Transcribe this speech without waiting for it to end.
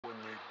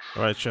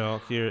Alright, y'all,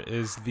 here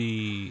is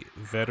the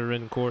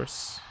veteran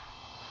course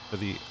for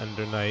the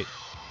Undernight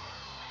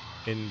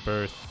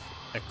in-birth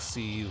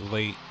XC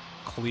late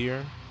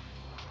clear.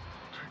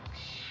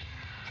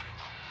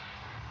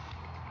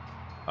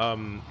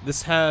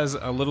 This has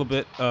a little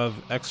bit of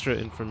extra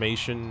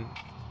information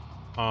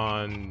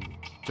on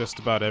just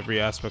about every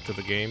aspect of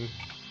the game.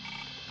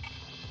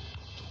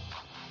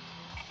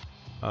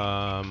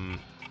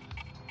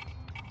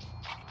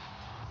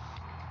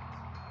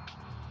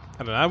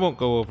 I won't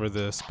go over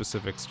the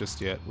specifics just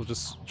yet. We'll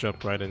just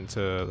jump right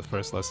into the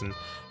first lesson.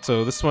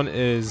 So this one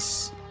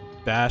is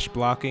dash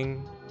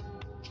blocking.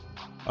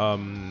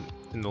 In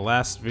the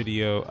last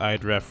video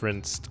I'd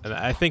referenced, and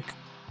I think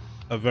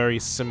a very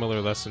similar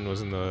lesson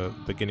was in the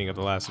beginning of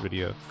the last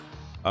video.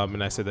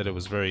 And I said that it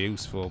was very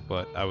useful,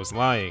 but I was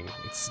lying.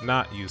 It's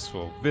not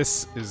useful.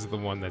 This is the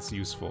one that's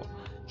useful,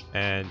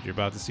 and you're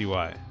about to see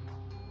why.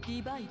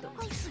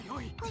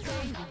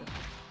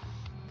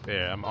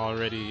 There, I'm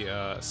already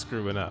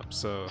screwing up,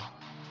 so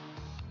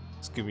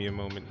just give me a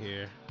moment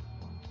here.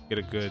 Get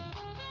a good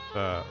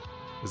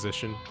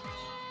position.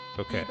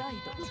 Okay.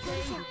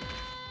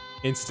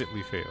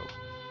 Instantly failed.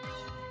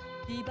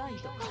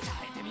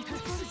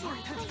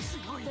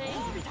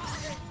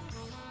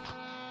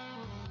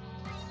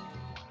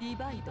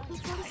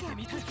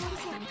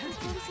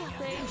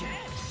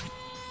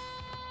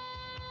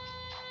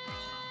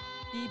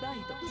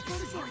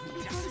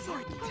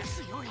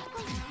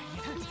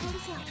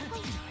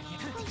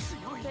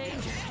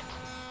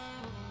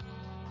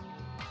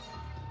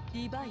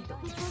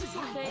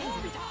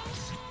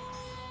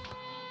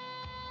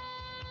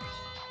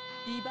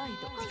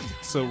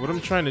 So what I'm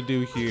trying to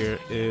do here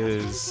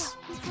is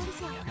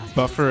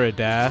buffer a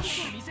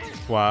dash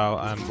while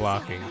I'm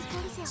blocking.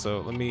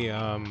 So let me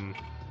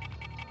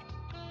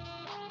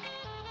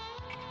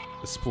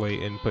display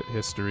input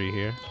history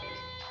here.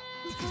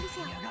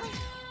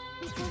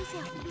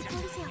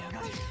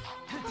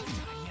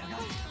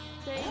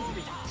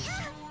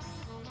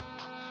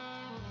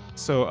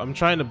 So I'm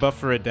trying to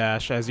buffer a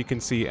dash. As you can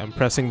see, I'm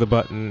pressing the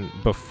button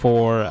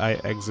before I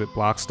exit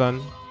block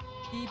stun.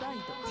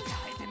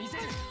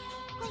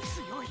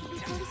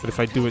 But if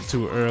I do it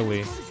too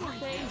early,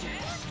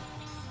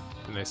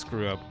 then I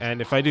screw up.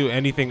 And if I do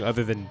anything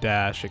other than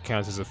dash, it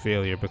counts as a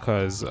failure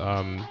because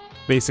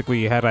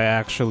basically had I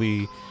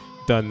actually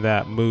done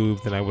that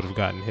move, then I would have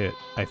gotten hit,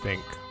 I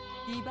think.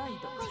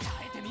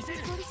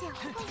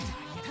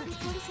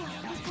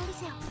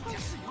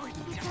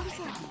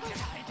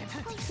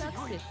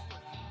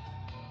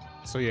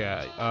 So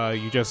yeah,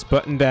 you just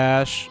button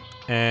dash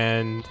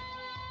and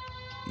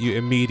you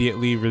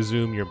immediately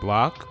resume your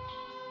block.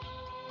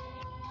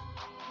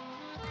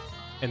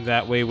 And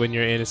that way when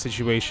you're in a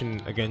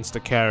situation against a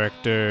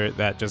character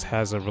that just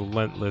has a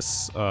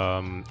relentless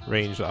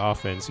ranged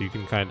offense, you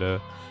can kind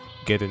of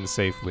get in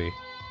safely.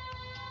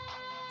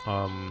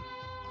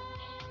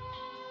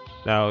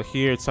 Now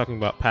here it's talking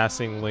about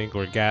passing link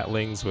or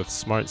gatlings with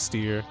smart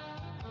steer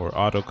or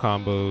auto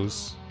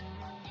combos.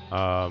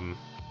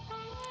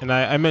 And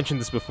I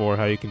mentioned this before,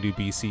 how you can do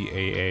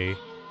BCAA.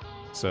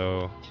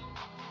 So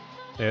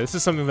yeah, this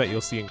is something that you'll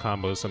see in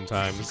combos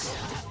sometimes.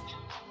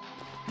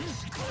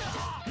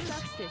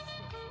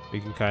 You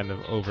can kind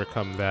of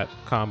overcome that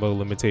combo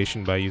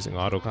limitation by using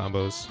auto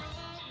combos,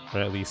 or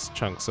at least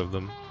chunks of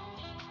them.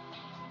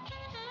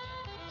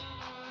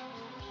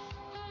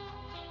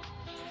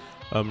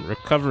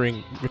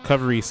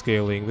 Recovery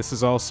scaling. This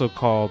is also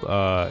called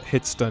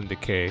hit stun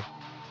decay.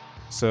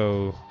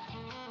 So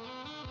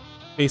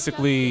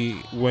basically,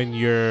 when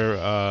you're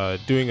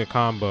doing a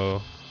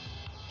combo,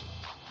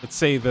 let's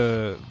say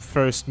the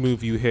first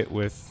move you hit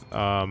with.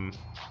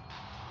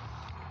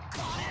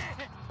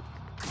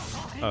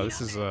 Oh,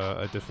 this is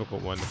a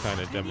difficult one to kind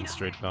of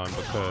demonstrate it on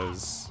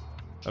because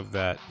of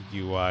that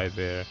UI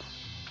there.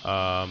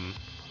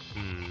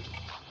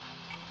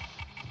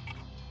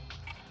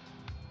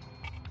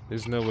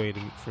 There's no way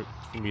for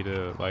me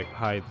to like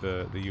hide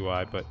the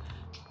UI, but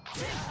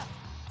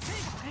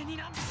maybe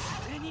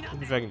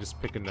if I can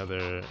just pick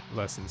another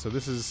lesson. So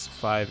this is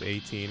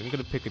 518. I'm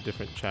gonna pick a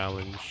different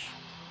challenge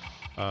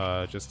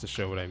just to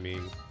show what I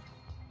mean.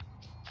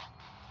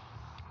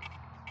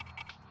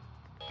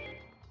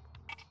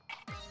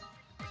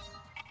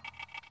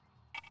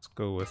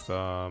 Go with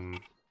yeah,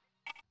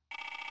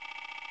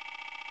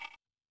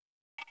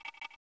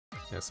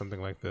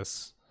 something like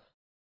this.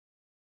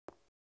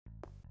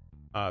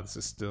 This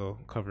is still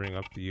covering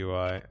up the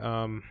UI.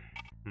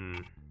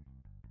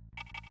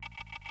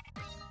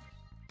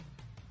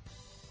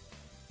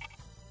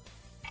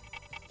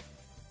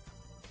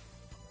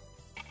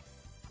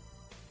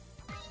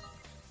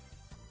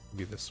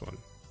 Maybe this one.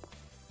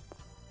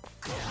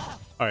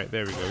 Alright,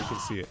 there we go, you can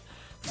see it.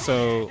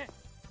 So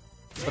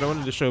what I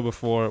wanted to show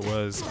before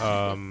was,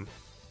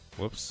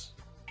 was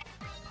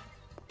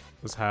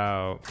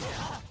how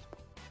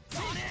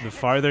the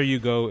farther you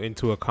go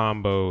into a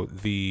combo,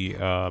 the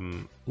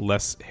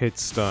less hit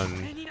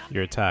stun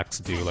your attacks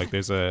do. Like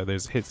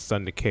there's hit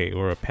stun decay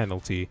or a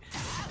penalty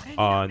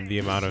on the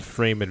amount of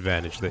frame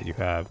advantage that you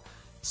have.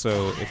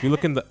 So if you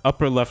look in the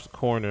upper left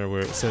corner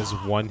where it says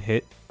 1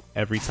 hit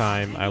every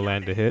time I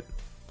land a hit,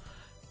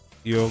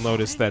 you'll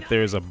notice that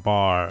there's a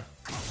bar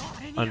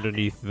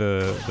underneath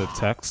the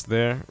text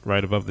there,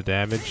 right above the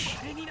damage.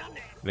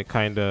 And it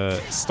kind of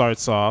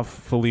starts off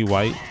fully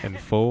white and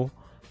full,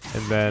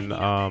 and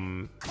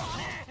then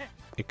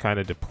it kind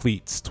of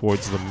depletes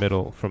towards the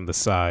middle from the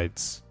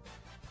sides,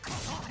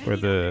 where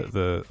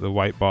the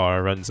white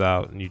bar runs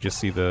out and you just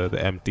see the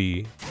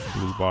empty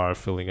blue bar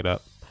filling it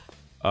up.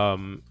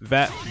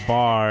 That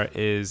bar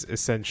is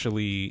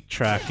essentially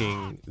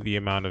tracking the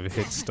amount of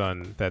hit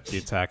stun that the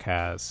attack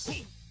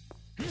has.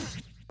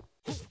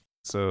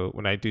 So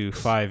when I do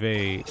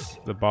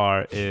 5A, the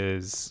bar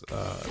is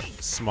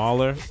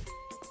smaller,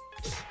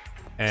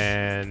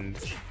 and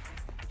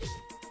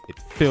it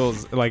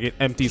feels like it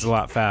empties a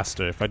lot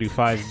faster. If I do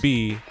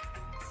 5B,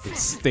 it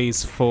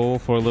stays full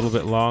for a little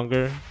bit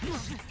longer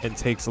and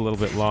takes a little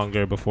bit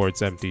longer before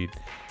it's emptied.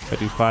 If I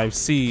do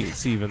 5C,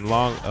 it's even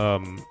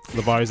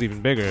the bar is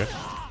even bigger,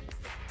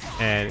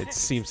 and it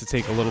seems to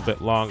take a little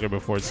bit longer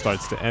before it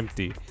starts to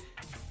empty.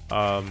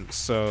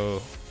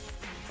 So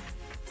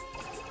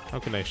how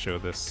can I show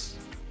this?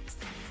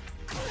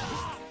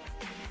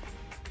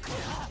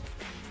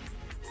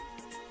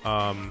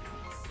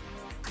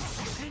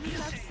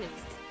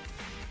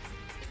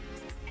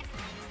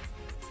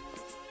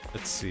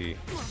 Let's see.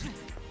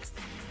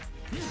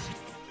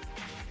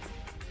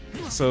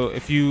 So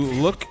if you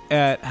look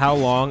at how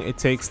long it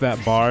takes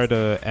that bar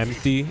to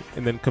empty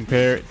and then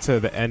compare it to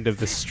the end of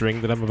the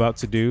string that I'm about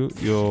to do,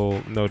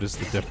 you'll notice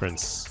the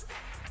difference.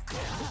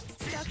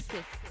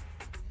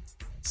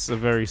 It's a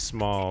very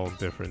small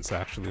difference,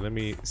 actually. Let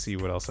me see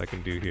what else I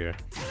can do here.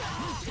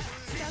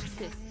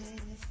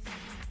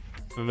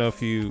 I don't know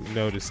if you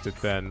noticed it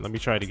then. Let me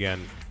try it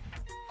again.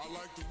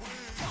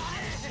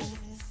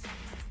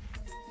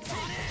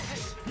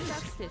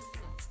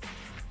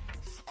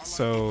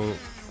 So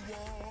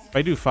if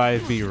I do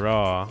 5B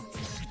raw,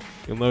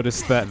 you'll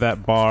notice that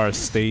that bar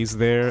stays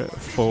there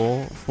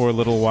full for a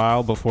little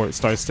while before it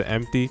starts to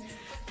empty.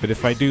 But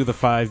if I do the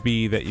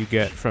 5B that you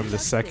get from the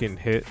second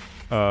hit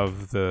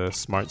of the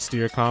Smart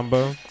Steer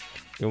combo,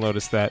 you'll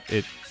notice that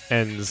it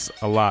ends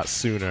a lot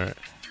sooner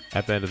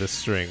at the end of the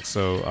string.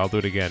 So I'll do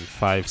it again.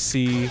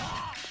 5C,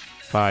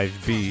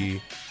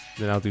 5B,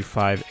 then I'll do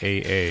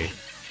 5AA.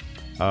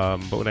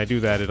 But when I do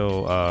that,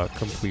 it'll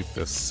complete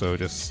this. So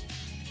just,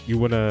 you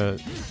want to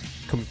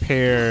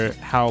compare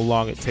how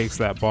long it takes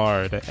that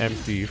bar to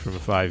empty from a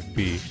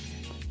 5B.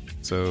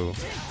 So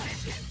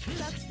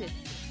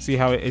see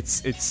how it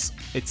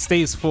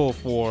stays full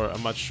for a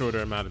much shorter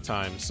amount of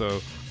time.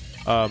 So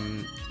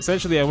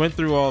essentially I went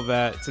through all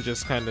that to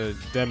just kind of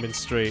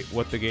demonstrate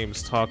what the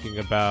game's talking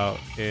about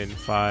in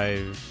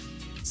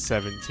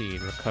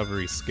 5.17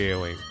 recovery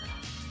scaling.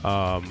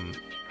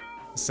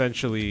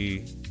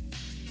 Essentially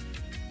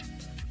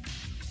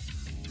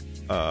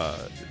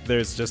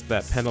there's just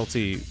that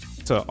penalty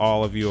to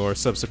all of your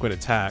subsequent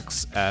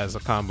attacks as a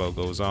combo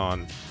goes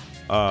on.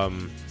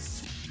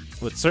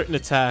 With certain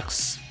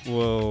attacks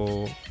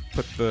will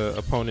put the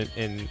opponent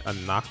in a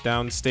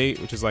knockdown state,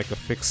 which is like a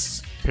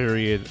fixed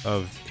period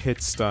of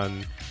hit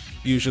stun,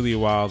 usually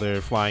while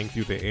they're flying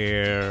through the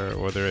air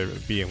or they're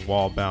being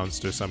wall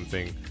bounced or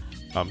something.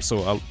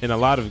 So in a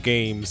lot of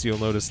games, you'll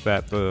notice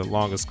that the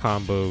longest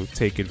combo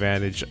take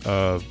advantage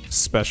of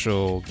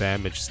special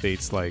damage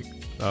states like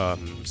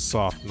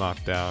soft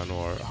knockdown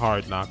or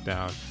hard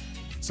knockdown,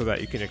 so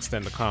that you can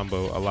extend the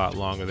combo a lot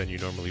longer than you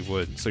normally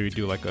would. So you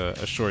do like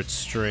a short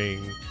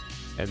string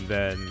and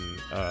then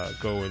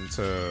go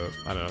into,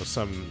 I don't know,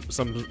 some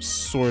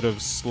sort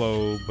of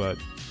slow but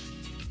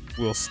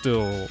will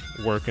still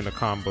work in a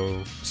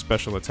combo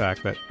special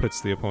attack that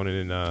puts the opponent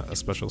in a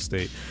special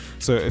state.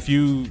 So if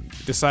you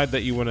decide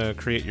that you want to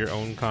create your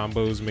own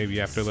combos,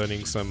 maybe after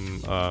learning some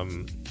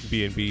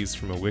B&Bs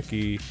from a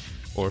wiki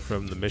or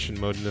from the mission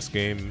mode in this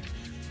game,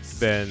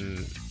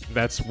 then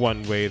that's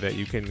one way that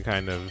you can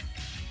kind of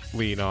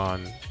lean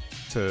on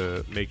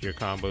to make your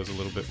combos a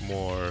little bit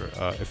more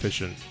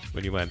efficient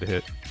when you land a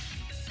hit.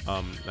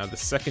 Now the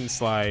second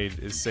slide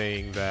is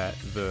saying that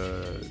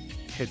the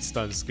hit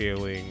stun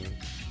scaling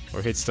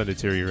or hit stun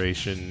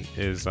deterioration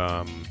is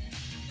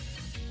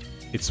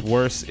it's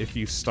worse if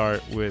you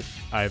start with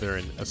either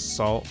an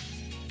assault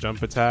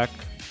jump attack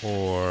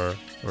or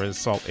an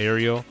assault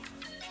aerial,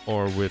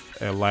 or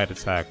with a light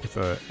attack with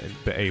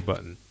the A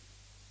button.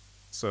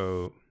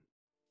 So,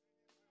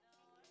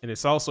 and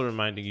it's also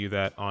reminding you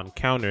that on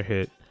counter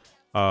hit,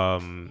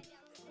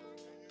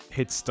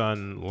 hit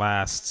stun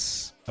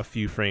lasts a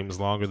few frames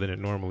longer than it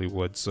normally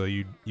would. So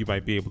you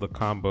might be able to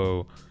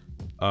combo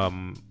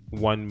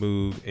one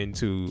move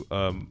into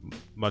a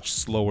much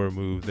slower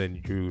move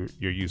than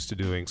you're used to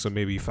doing. So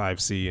maybe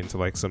 5C into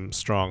like some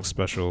strong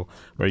special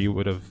where you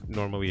would have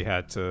normally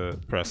had to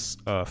press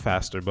a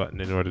faster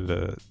button in order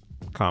to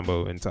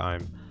combo in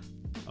time.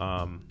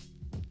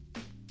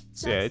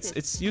 So yeah,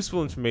 it's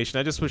useful information.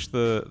 I just wish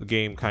the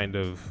game kind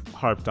of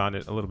harped on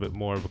it a little bit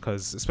more,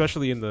 because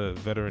especially in the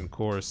veteran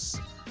course,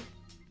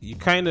 you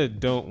kind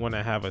of don't want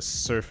to have a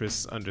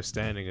surface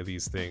understanding of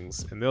these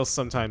things, and they'll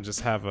sometimes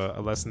just have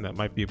a lesson that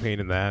might be a pain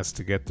in the ass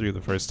to get through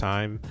the first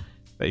time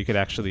that you could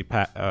actually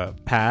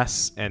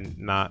pass and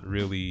not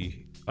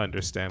really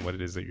understand what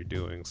it is that you're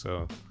doing.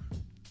 So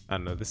I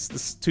don't know,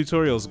 this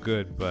tutorial is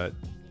good, but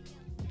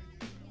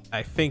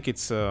I think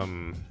it's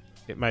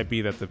it might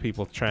be that the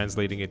people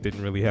translating it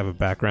didn't really have a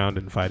background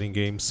in fighting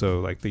games,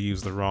 so like they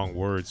use the wrong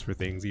words for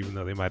things even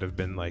though they might have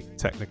been like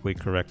technically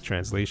correct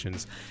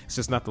translations. It's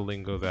just not the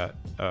lingo that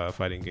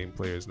fighting game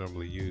players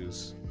normally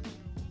use.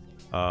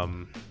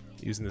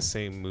 Using the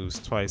same moves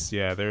twice,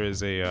 yeah, there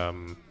is a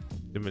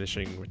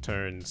diminishing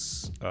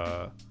returns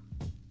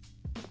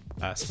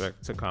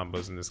aspect to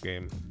combos in this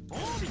game.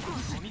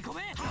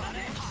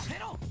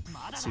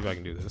 Let's see if I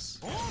can do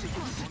this.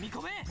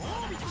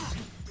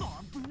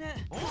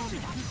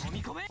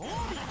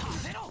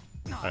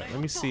 Alright, let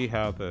me see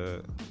how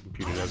the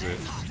computer does it.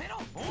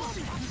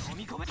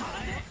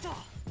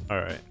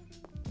 Alright.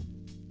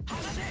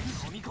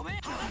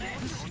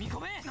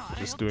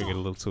 Just doing it a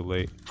little too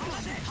late.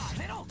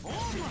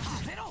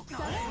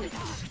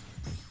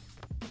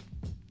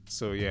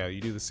 So yeah,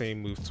 you do the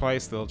same move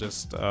twice, they'll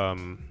just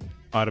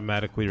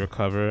automatically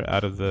recover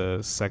out of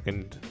the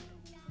second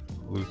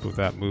loop of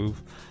that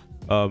move.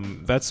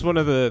 That's one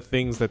of the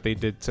things that they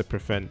did to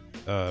prevent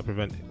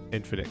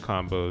infinite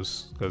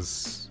combos,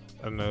 because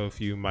I don't know if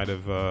you might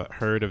have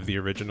heard of the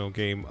original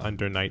game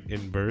Under Night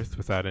in Birth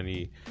without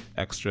any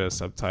extra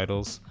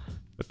subtitles,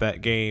 but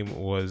that game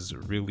was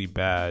really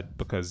bad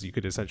because you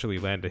could essentially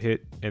land a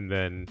hit and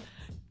then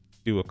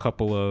do a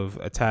couple of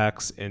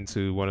attacks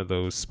into one of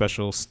those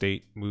special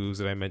state moves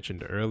that I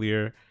mentioned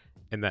earlier,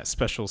 and that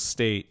special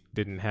state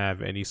didn't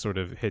have any sort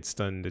of hit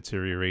stun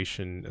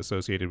deterioration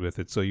associated with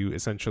it, so you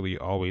essentially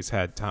always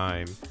had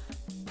time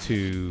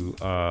to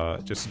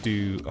just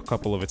do a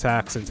couple of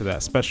attacks into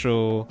that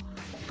special,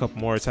 a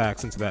couple more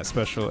attacks into that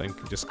special, and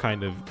just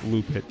kind of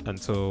loop it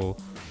until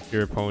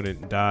your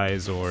opponent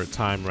dies or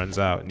time runs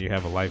out and you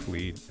have a life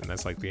lead, and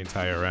that's like the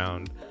entire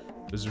round.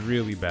 It was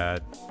really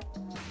bad.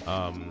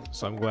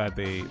 So I'm glad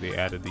they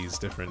added these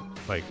different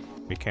like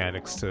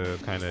mechanics to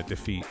kind of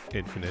defeat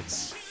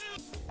infinites.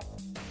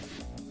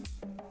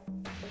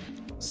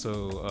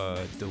 So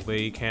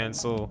delay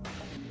cancel,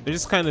 they're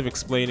just kind of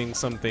explaining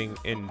something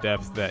in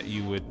depth that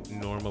you would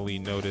normally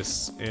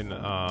notice in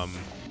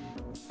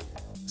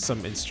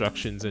some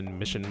instructions in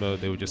mission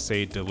mode. They would just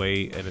say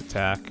delay an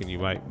attack and you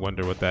might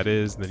wonder what that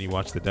is, and then you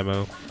watch the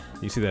demo,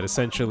 you see that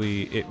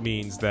essentially it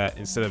means that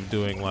instead of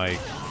doing like,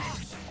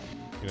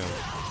 you know,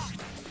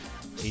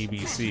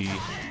 ABC,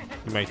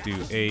 you might do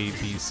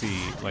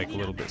ABC like a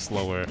little bit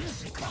slower.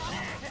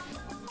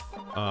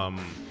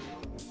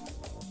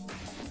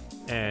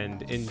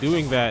 And in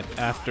doing that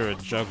after a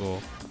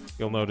juggle,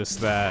 you'll notice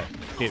that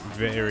it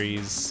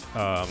varies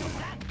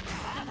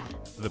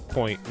the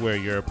point where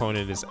your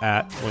opponent is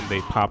at when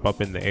they pop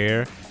up in the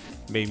air,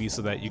 maybe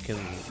so that you can,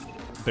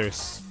 they're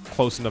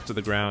close enough to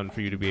the ground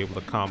for you to be able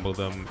to combo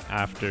them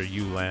after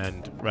you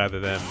land, rather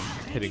than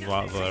hitting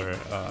while they're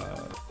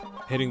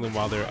hitting them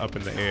while they're up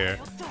in the air,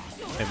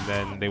 and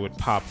then they would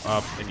pop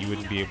up and you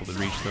wouldn't be able to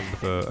reach them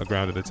with a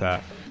grounded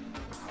attack.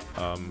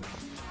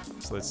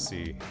 So let's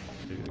see,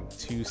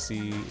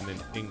 2C and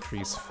then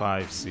increase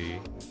 5C.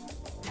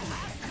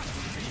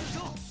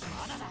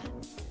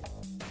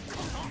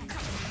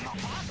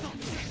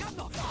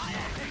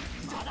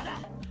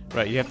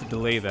 Right, you have to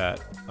delay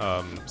that.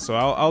 So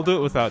I'll do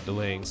it without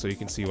delaying so you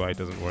can see why it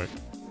doesn't work.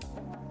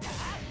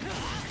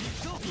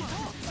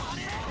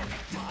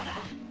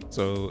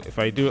 So if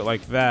I do it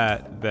like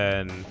that,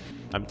 then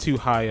I'm too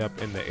high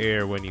up in the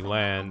air when he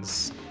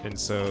lands, and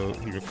so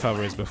he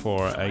recovers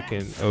before I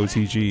can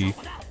OTG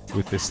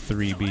with this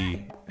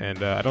 3B.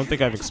 And I don't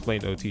think I've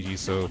explained OTG,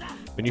 so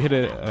when you hit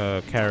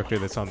a character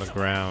that's on the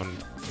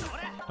ground,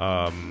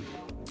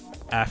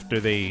 after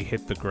they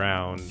hit the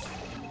ground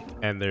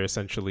and they're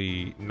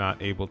essentially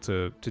not able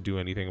to do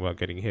anything about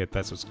getting hit,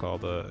 that's what's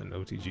called an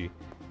OTG.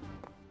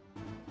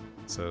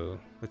 So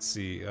let's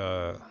see,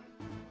 I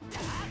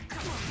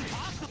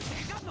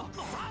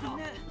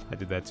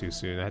did that too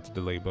soon. I had to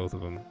delay both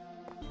of them.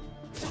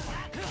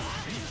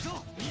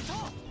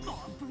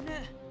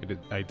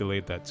 I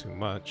delayed that too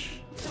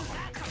much.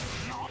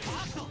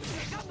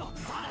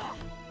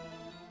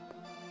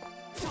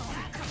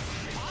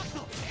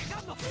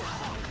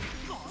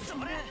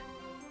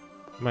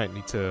 Might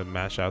need to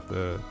mash out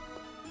the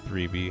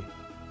 3B.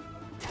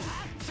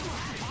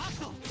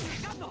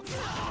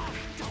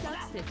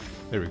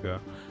 There we go.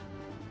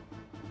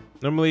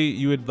 Normally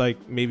you would like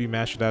maybe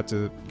mash it out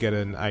to get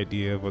an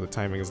idea of what the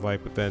timing is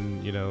like, but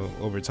then, you know,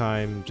 over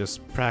time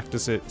just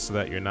practice it so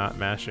that you're not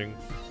mashing.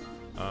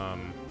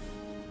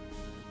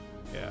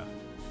 Yeah,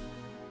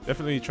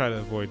 definitely try to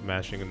avoid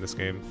mashing in this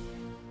game,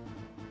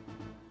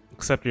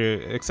 except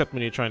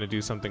when you're trying to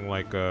do something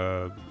like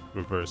a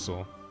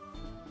reversal.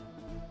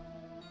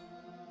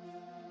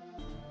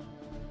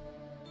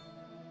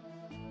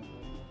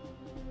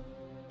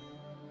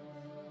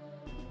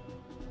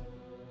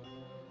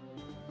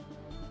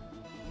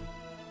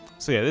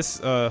 So yeah, this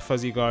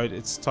fuzzy guard,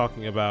 it's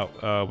talking about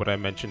what I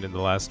mentioned in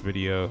the last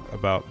video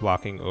about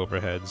blocking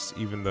overheads,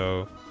 even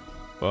though,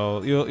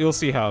 well, you'll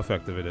see how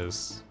effective it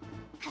is.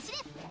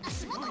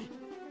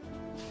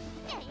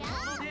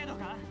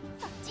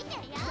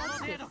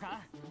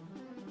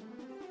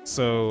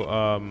 So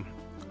I'm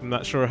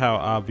not sure how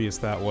obvious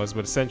that was,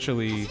 but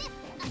essentially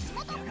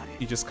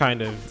you just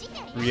kind of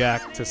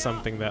react to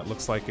something that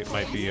looks like it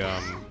might be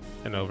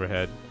an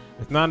overhead.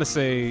 With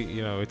Nanase,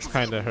 you know, it's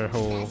kind of her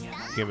whole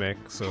gimmick,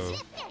 so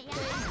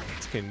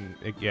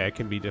it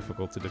can be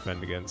difficult to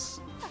defend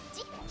against.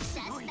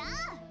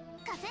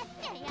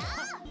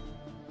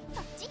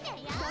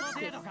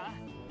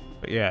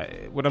 But yeah,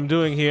 what I'm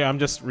doing here, I'm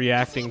just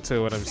reacting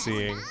to what I'm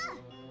seeing.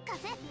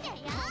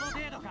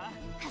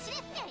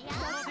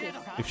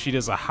 If she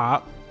does a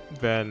hop,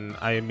 then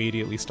I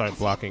immediately start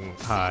blocking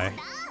high.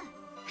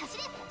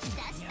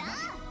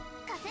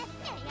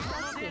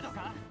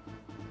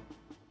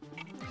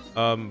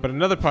 But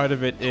another part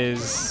of it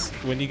is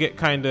when you get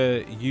kind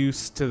of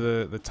used to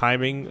the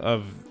timing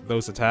of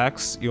those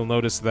attacks, you'll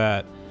notice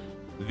that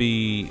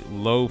the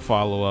low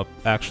follow-up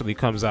actually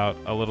comes out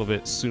a little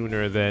bit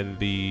sooner than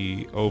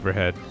the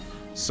overhead.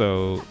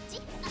 So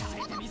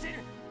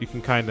you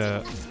can kind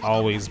of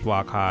always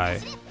block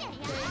high,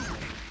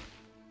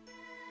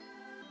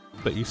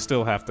 but you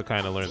still have to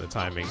kind of learn the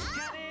timing.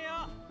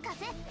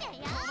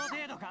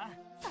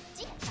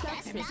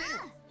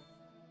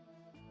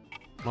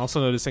 I'm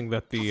also noticing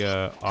that the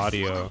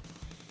audio,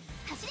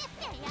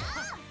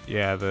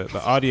 yeah,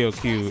 the audio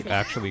cue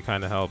actually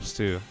kind of helps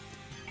too.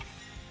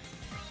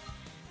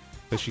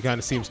 But she kind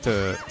of seems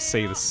to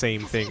say the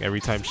same thing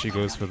every time she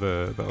goes for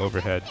the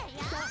overhead.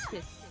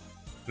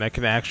 And I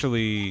can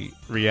actually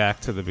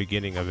react to the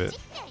beginning of it.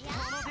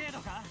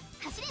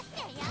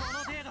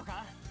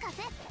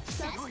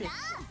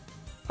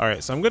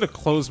 Alright, so I'm gonna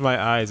close my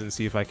eyes and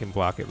see if I can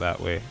block it that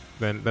way.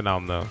 Then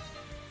I'll know.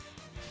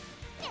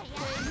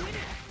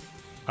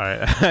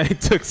 Alright,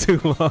 it took too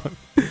long.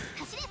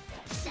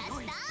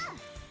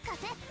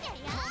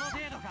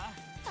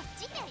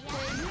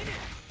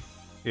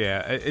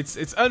 Yeah,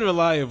 it's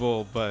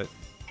unreliable, but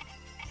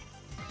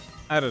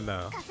I don't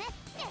know.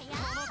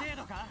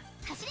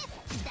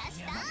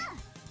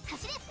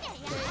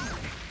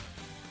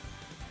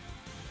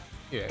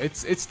 Yeah,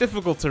 it's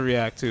difficult to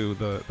react to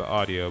the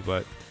audio,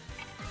 but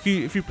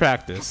if you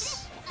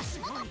practice.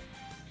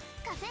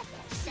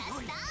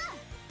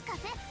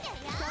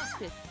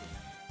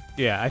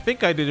 Yeah, I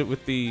think I did it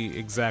with the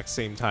exact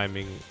same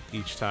timing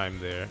each time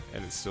there,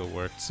 and it still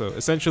worked. So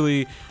essentially,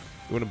 you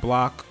want to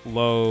block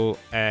low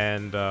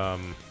and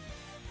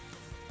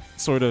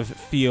sort of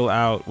feel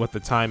out what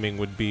the timing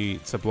would be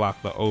to block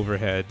the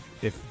overhead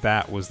if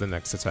that was the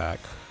next attack.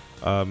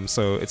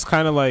 So it's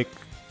kind of like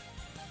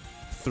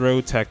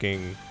throw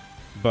teching,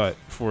 but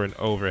for an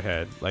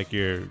overhead. Like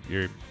you're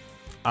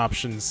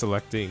option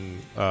selecting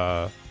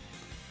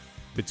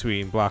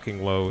between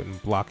blocking low and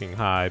blocking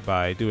high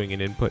by doing an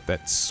input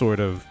that sort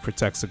of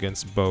protects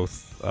against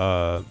both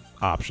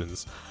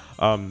options.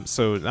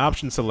 So an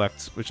option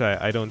select, which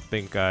I don't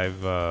think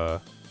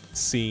I've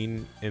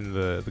seen in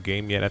the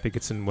game yet. I think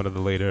it's in one of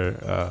the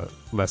later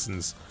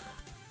lessons.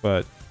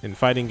 But in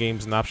fighting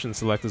games, an option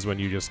select is when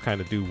you just kind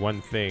of do one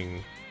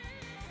thing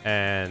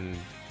and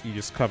you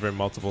just cover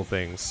multiple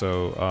things.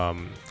 So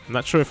I'm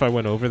not sure if I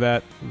went over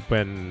that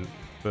when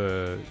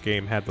the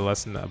game had the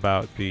lesson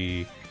about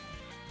the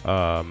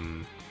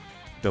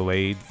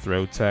delayed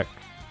throw tech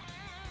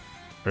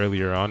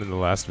earlier on in the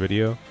last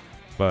video.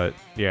 But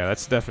yeah,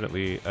 that's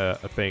definitely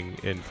a thing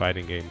in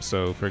fighting games.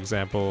 So for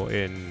example,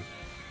 in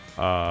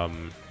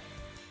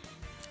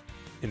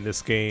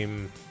this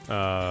game,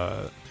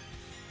 well,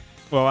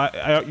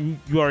 you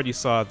already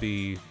saw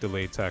the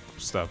delay tech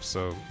stuff,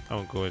 so I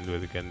won't go into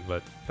it again,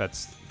 but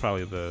that's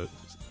probably the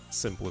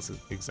simplest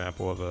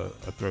example of a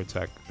throw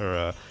tech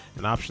or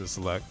an option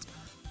select.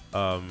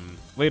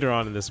 Later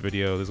on in this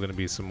video, there's going to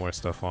be some more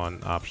stuff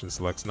on option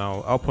selects, and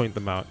I'll point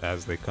them out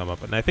as they come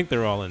up. And I think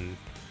they're all in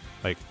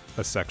like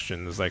a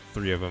section. There's like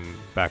 3 of them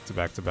back to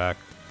back to back.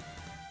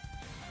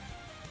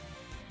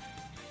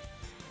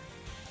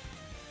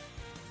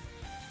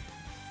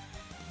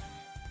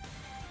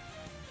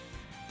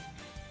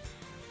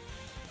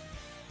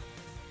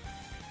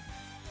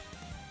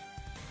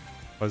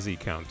 Fuzzy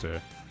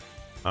counter.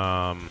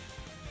 I'm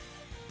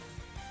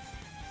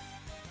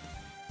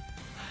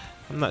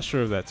not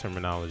sure of that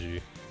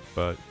terminology,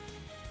 but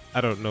I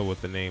don't know what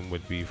the name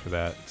would be for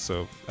that,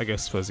 so I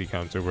guess fuzzy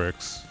counter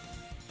works.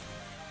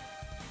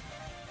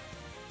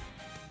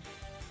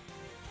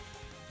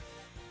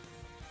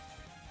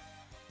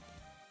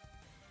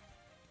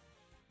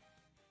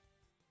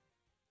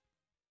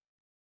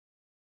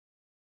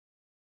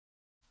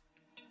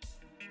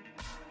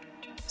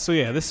 So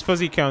yeah, this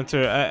fuzzy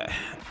counter,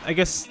 I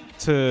guess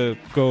to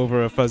go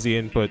over a fuzzy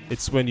input,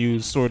 it's when you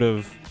sort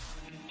of,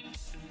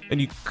 and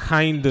you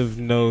kind of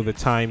know the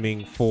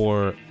timing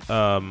for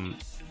the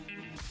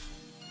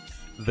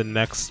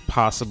next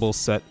possible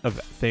set of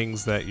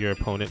things that your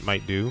opponent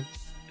might do.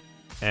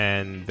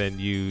 and then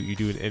you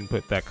do an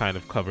input that kind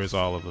of covers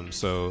all of them.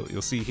 So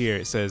you'll see here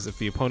it says if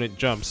the opponent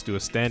jumps, do a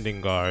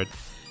standing guard,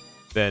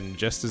 then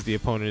just as the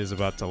opponent is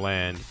about to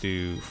land,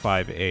 do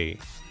 5A.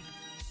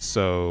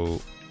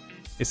 So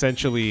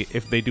essentially,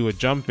 if they do a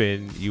jump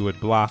in, you would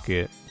block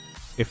it.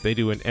 If they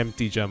do an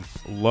empty jump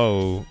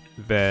low,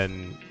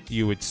 then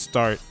you would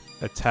start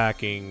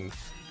attacking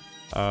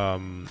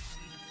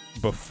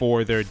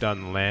before they're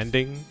done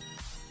landing.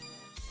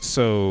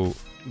 So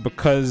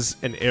because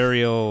an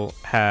aerial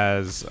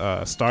has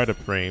startup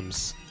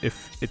frames,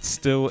 if it's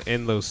still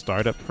in those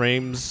startup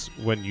frames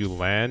when you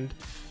land,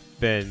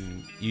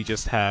 then you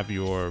just have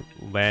your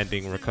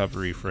landing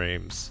recovery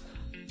frames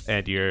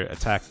and your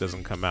attack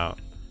doesn't come out.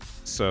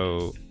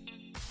 So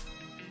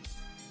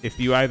if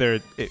you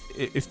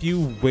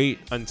wait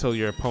until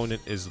your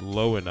opponent is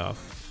low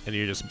enough and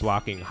you're just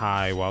blocking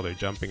high while they're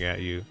jumping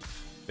at you,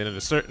 then at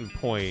a certain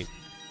point,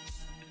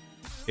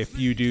 if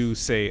you do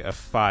say a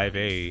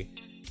 5A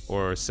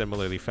or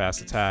similarly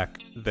fast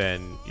attack,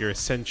 then you're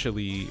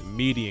essentially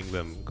meeting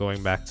them,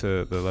 going back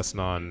to the lesson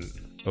on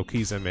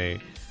Okizeme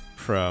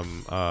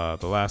from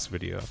the last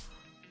video.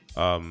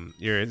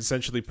 You're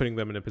essentially putting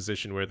them in a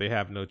position where they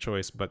have no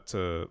choice but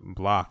to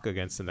block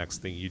against the next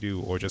thing you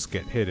do, or just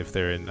get hit if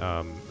they're in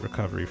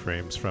recovery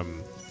frames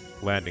from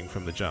landing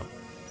from the jump.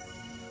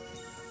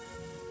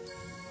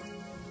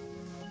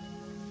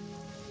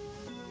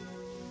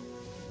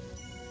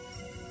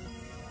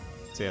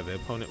 So yeah, the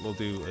opponent will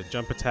do a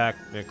jump attack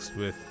mixed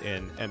with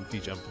an empty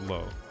jump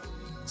low.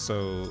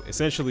 So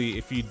essentially,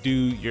 if you do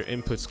your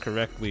inputs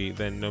correctly,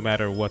 then no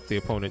matter what the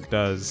opponent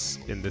does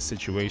in this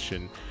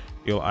situation,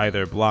 you'll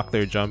either block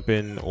their jump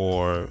in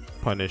or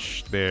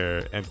punish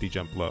their empty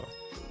jump low.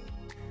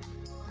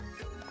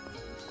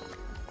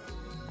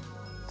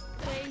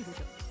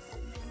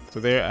 So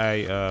there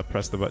I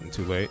pressed the button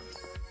too late.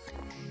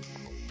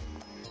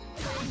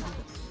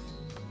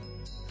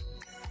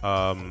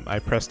 I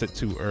pressed it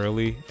too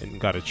early and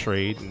got a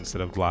trade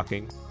instead of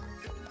blocking.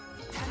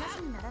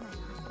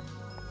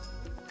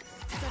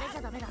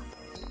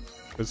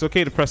 It's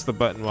okay to press the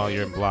button while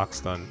you're in block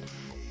stun,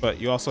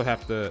 but you also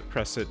have to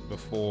press it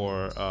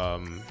before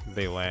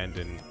they land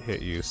and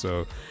hit you,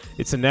 so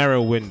it's a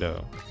narrow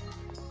window.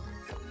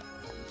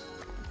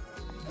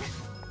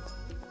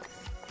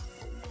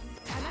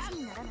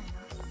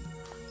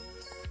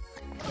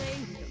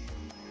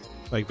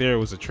 Like there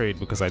was a trade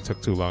because I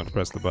took too long to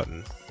press the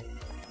button.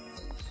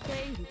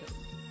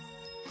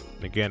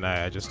 And again,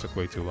 I just took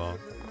way too long,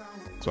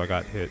 so I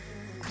got hit.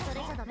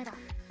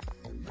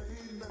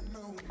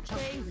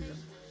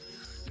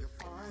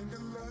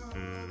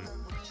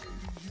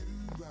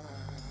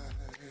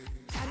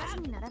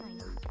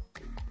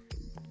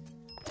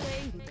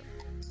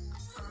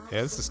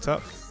 Yeah, this is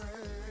tough.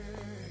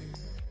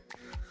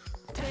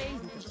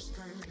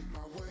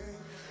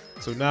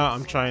 So now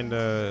I'm trying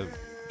to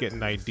get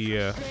an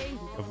idea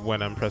of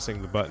when I'm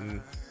pressing the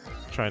button,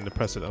 trying to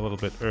press it a little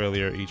bit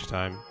earlier each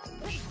time.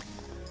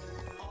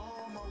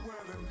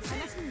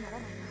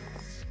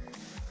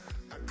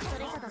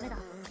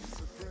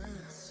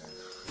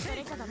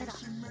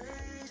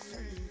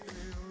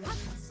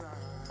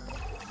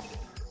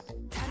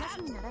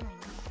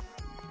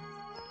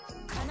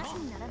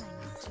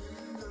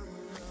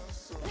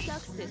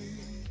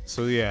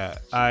 So yeah,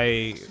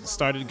 I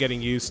started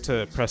getting used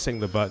to pressing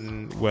the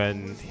button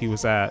when he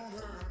was at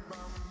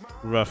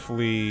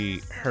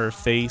roughly her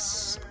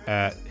face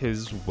at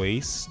his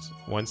waist.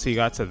 Once he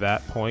got to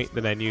that point,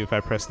 then I knew if I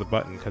pressed the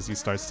button, because he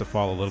starts to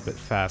fall a little bit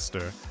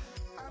faster,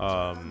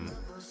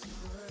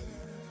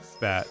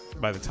 that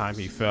by the time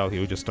he fell, he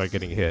would just start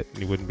getting hit and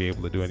he wouldn't be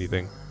able to do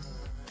anything.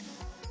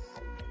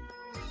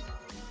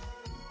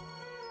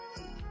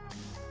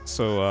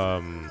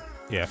 So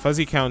yeah,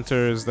 fuzzy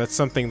counters, that's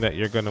something that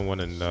you're going to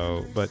want to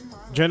know, but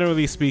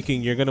generally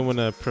speaking, you're going to want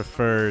to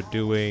prefer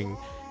doing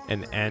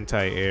an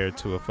anti-air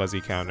to a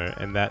fuzzy counter,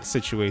 and that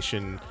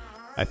situation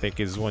I think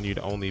is one you'd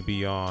only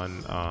be on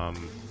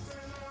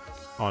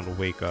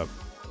wake up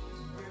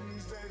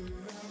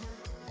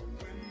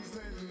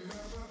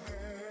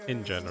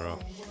in general.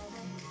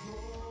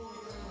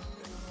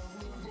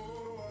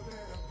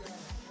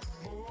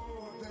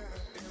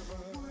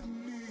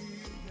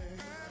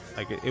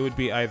 Like it would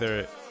be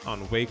either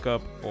on wake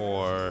up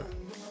or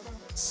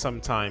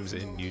sometimes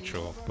in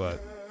neutral,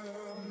 but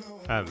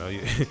I don't know,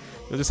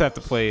 you'll just have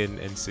to play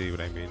and see what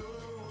I mean.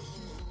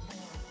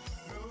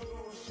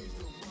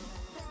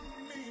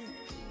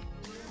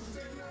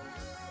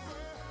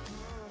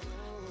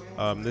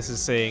 This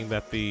is saying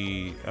that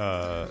the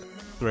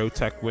throw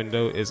tech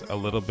window is a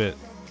little bit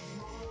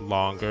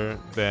longer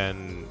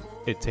than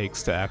it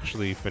takes to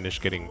actually finish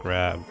getting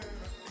grabbed,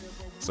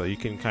 so you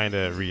can kind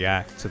of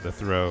react to the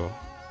throw,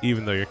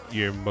 even though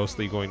you're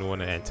mostly going to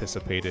want to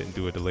anticipate it and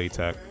do a delay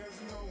tech.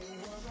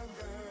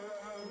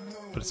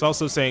 But it's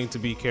also saying to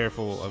be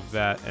careful of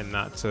that and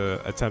not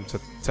to attempt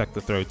to tech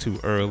the throw too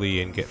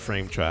early and get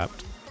frame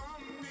trapped.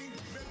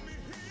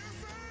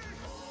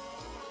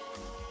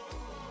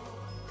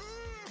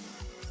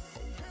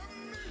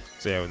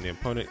 So yeah, when the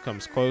opponent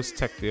comes close,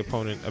 tech the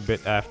opponent a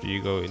bit after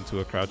you go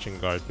into a crouching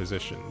guard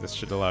position. This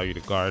should allow you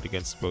to guard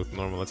against both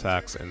normal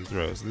attacks and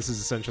throws. This is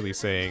essentially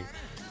saying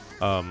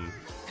that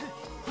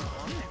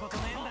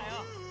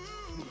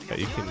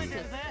you can,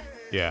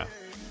 yeah.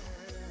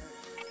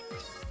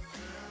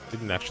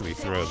 Didn't actually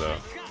throw though.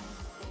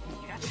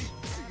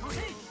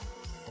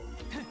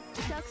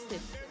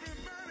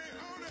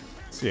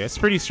 So yeah, it's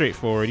pretty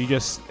straightforward. You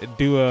just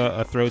do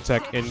a throw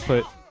tech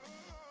input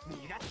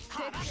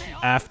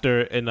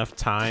after enough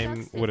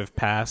time would have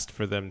passed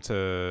for them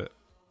to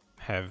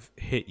have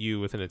hit you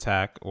with an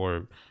attack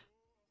or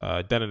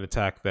done an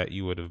attack that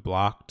you would have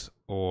blocked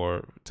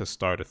or to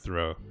start a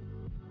throw.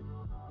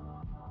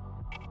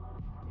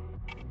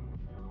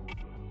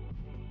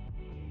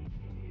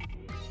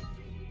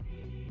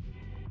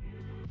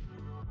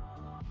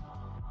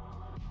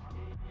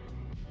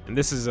 And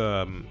this is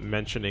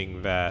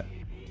mentioning that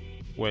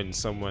when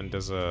someone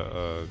does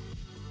a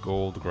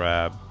gold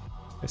grab,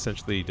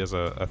 essentially does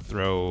a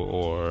throw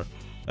or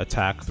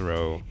attack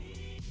throw,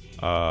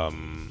 or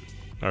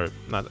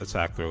not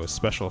attack throw, a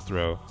special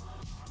throw,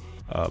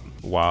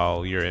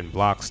 while you're in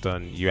block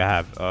stun, you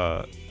have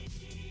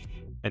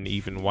an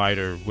even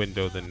wider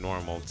window than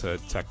normal to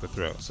attack the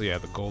throw. So yeah,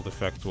 the gold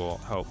effect will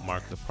help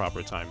mark the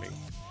proper timing.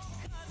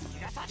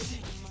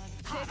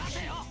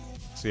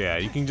 So yeah,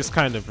 you can just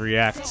kind of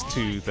react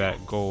to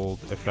that gold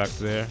effect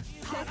there,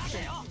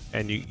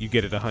 and you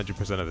get it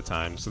 100% of the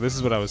time. So this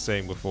is what I was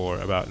saying before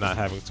about not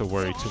having to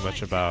worry too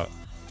much about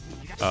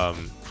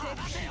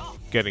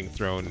getting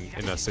thrown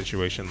in a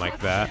situation like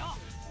that,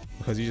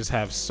 because you just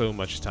have so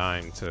much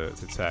time to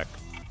tech.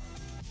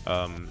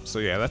 So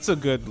yeah, that's a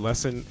good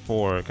lesson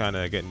for kind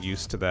of getting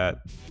used to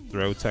that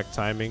throw tech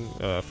timing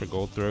for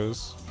gold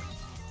throws.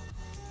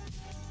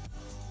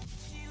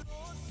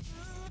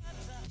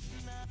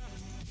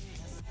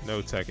 No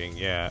teching,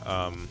 yeah.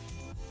 I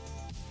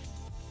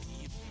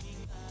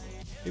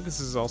think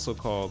this is also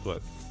called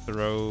what,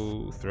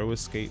 throw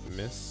escape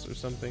miss or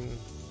something.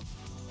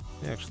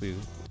 Let me actually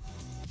look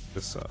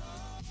this up.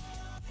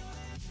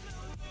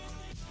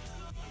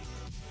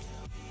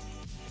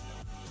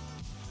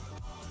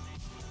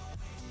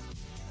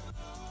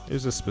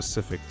 There's a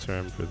specific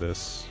term for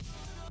this.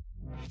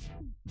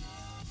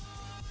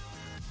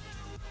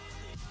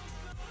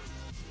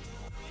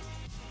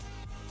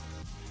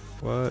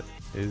 What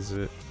is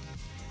it?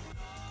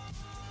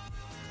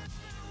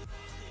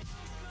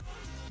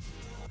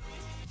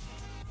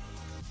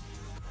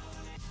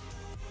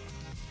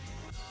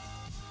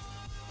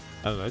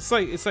 I don't know. It's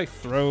like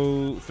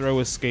throw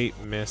escape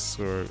miss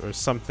or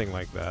something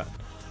like that.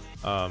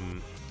 But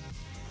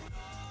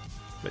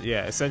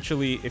yeah,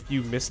 essentially, if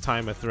you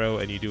mistime a throw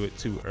and you do it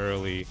too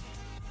early,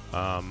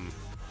 it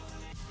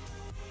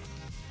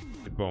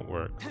won't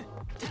work.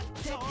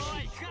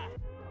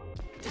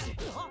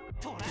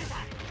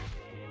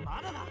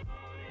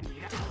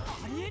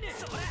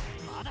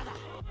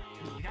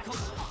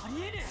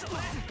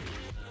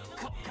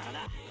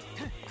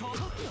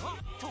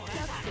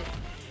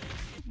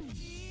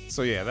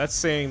 So yeah, that's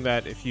saying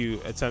that if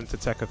you attempt to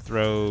tech a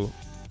throw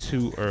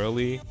too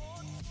early,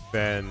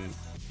 then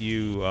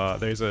you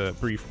there's a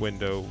brief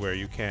window where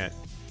you can't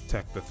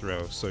tech the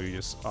throw, so you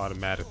just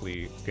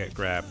automatically get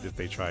grabbed if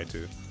they try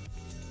to.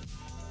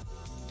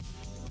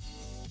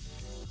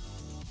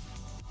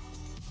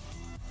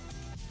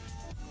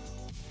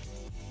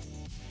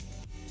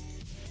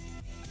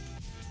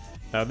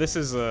 Now this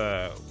is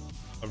a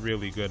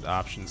really good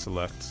option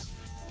select.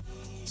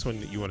 This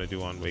one that you want to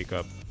do on wake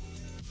up.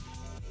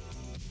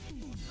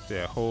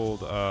 Yeah,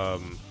 hold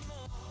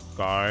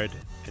guard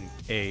and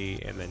A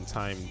and then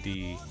time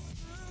D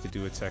to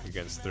do attack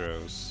against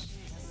throws.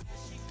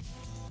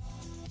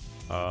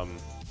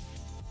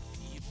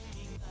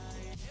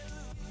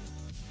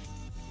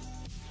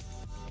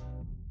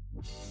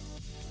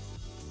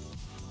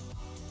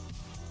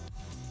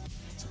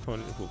 Its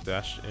opponent will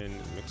dash in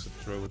and mix a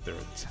throw with their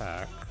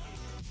attack.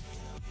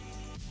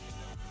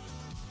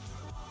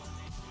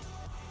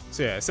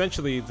 So yeah,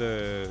 essentially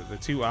the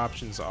two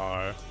options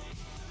are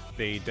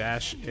they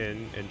dash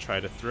in and try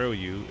to throw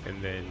you, and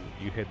then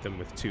you hit them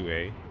with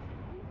 2A.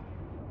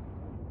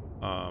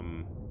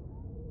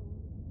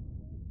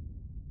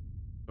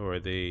 Or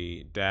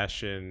they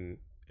dash in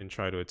and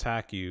try to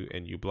attack you,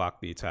 and you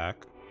block the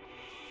attack.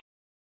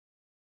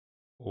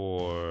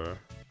 Or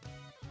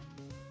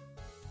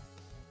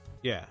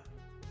yeah,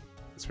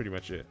 that's pretty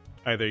much it.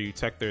 Either you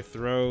tech their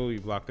throw, you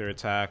block their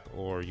attack,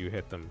 or you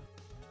hit them,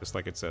 just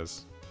like it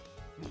says.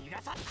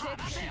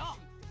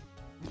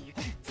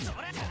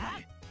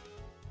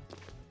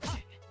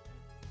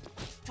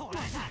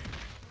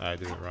 I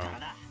did it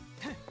wrong.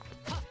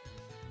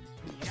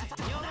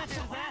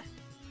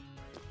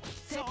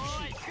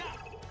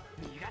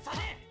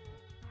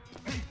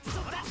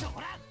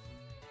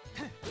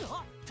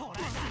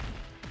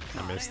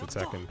 I missed the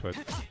tech input.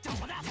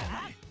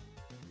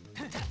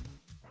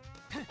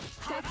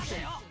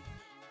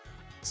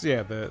 So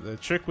yeah, the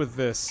trick with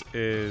this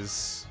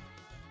is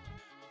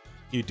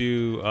you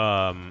do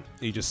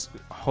you just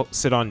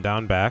sit on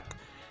down back,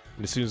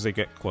 And as soon as they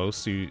get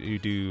close, you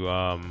do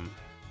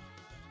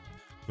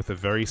with a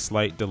very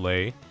slight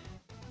delay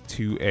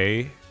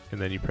 2A, and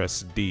then you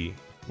press D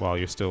while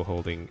you're still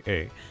holding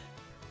A.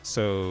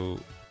 So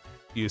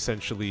you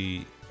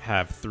essentially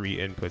have 3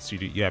 inputs.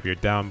 You have your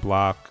down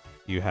block,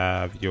 you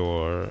have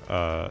your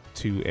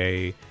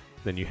 2A,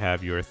 then you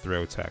have your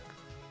throw tech.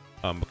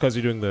 Because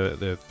you're doing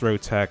the throw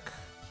tech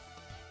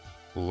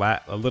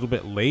a little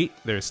bit late,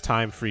 there's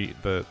time for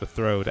the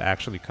throw to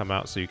actually come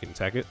out so you can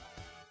tech it.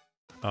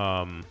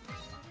 And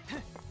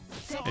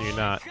you're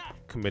not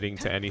committing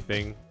to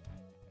anything.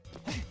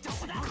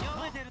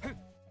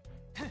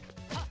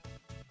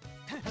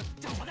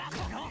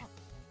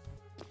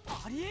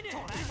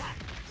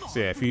 So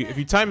yeah, if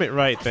you time it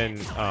right, then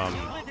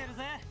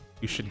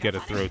you should get a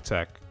throw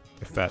tech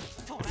if the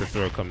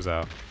throw comes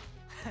out.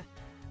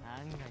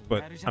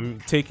 But I'm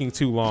taking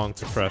too long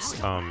to press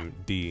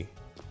D,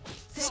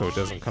 so it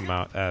doesn't come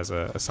out as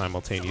a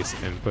simultaneous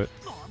input.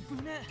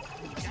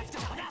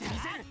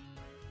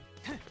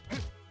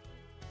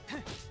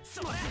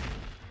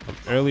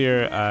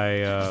 Earlier,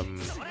 well,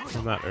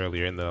 not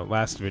earlier, in the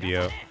last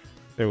video,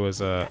 there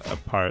was a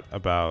part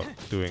about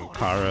doing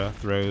Kara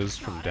throws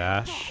from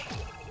dash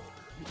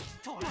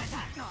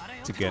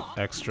to get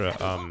extra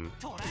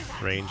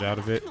range out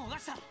of it.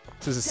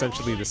 This is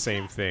essentially the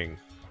same thing.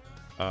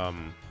 Well,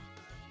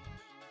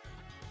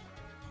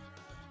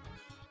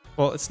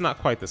 it's not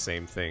quite the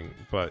same thing,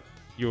 but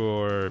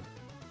you're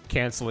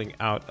canceling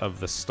out of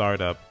the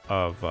startup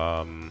of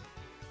the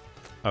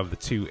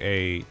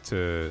 2A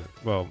to,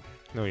 well,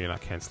 no, you're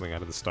not canceling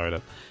out of the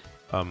startup.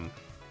 How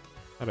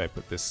do I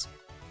put this?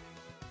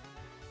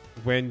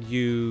 When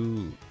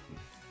you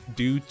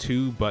do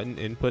 2 button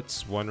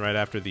inputs, one right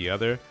after the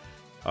other,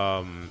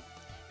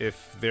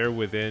 if they're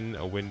within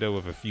a window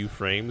of a few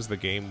frames, the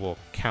game will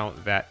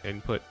count that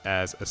input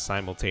as a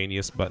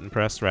simultaneous button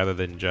press rather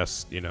than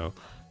just, you know,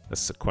 a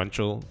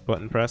sequential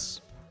button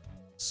press.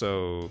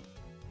 So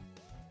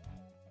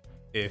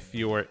if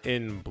you're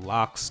in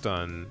block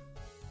stun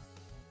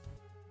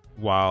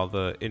while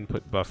the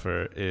input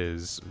buffer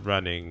is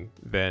running,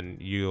 then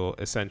it'll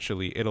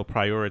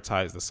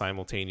prioritize the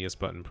simultaneous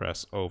button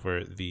press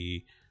over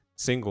the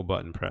single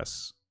button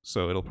press.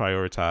 So it'll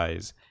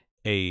prioritize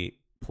A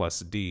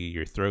plus D,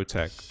 your throw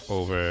tech,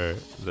 over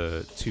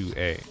the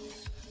 2A.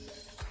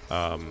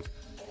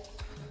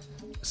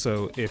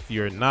 So if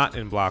you're not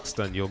in block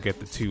stun, you'll get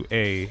the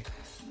 2A,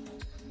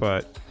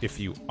 but if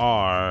you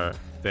are,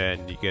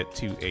 then you get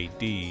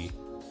 2AD.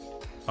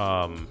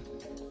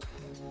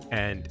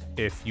 And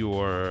if you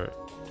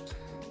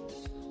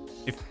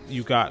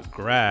got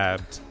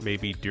grabbed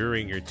maybe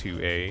during your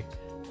 2A,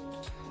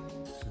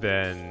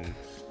 then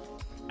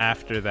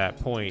after that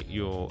point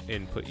you'll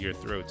input your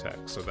throw tech.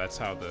 So that's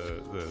how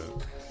the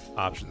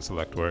option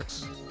select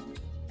works.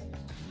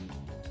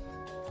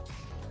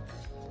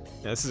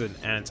 Now, this is an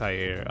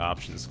anti-air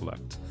option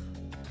select.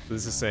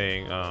 This is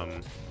saying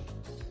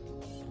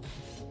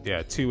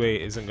yeah,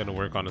 2A isn't going to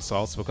work on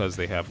assaults because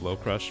they have low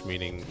crush,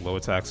 meaning low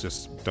attacks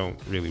just don't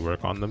really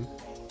work on them.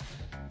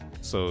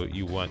 So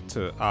you want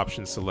to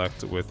option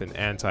select with an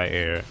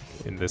anti-air,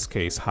 in this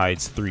case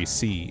hides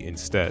 3C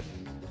instead.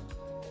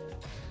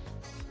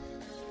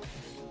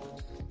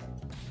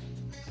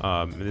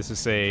 And this is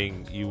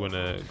saying you want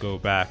to go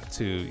back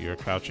to your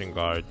crouching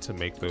guard to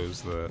make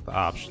those the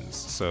options.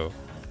 So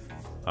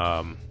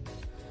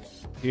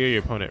here your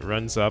opponent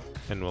runs up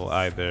and will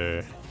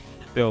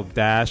they'll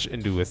dash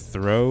and do a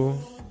throw,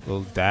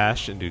 they'll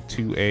dash and do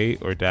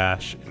 2A, or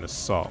dash and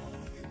assault.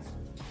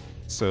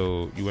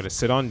 So you want to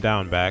sit on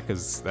down back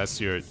because that's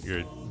your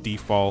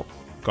default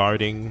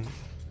guarding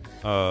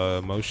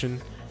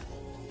motion,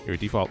 your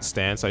default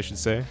stance, I should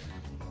say,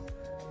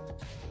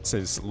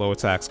 since low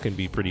attacks can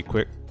be pretty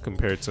quick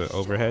compared to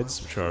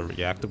overheads, which are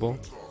reactable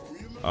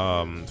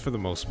for the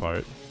most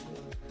part.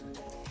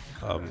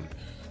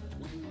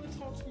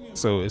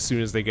 So as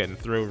soon as they get in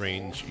throw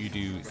range, you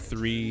do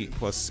 3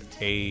 plus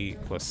A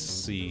plus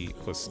C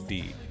plus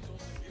D.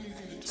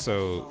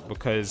 So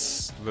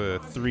because the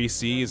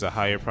 3C is a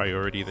higher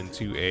priority than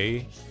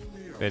 2A,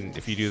 then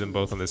if you do them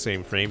both on the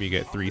same frame, you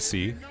get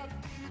 3C.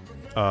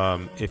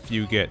 If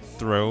you get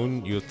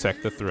thrown, you'll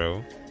tech the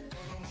throw.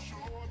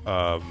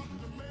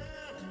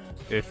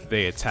 If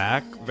they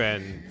attack,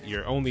 then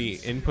you're only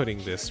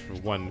inputting this for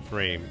 1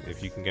 frame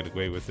if you can get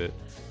away with it.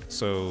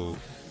 So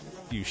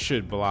you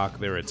should block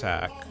their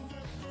attack.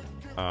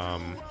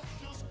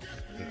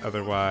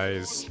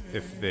 Otherwise,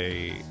 if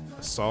they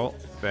assault,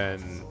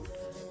 then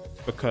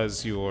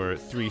because your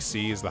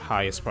 3C is the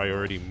highest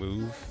priority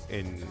move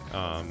in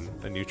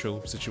a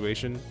neutral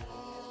situation,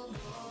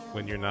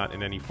 when you're not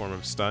in any form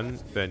of stun,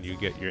 then you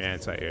get your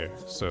anti-air.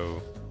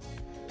 So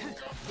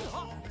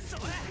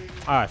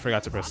I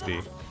forgot to press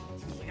D.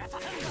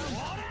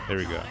 There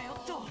we go.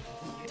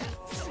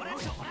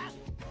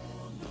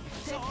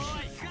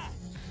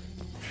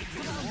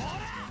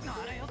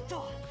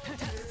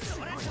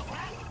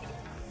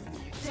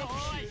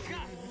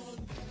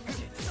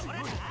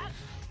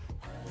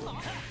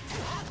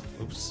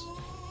 Oops.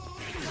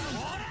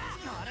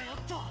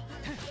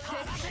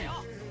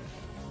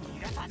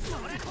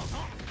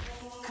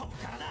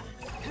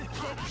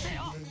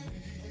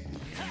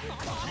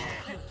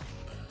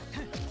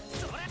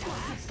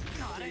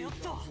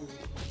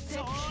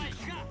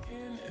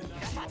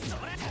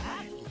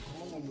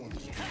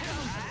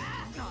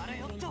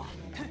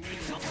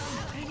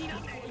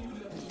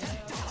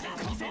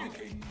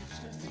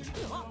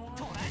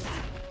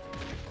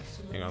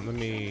 Hang on, let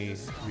me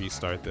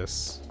restart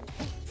this.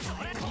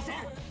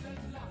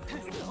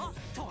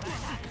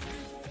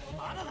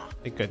 I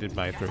think I did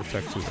my throw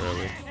tech too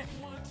early.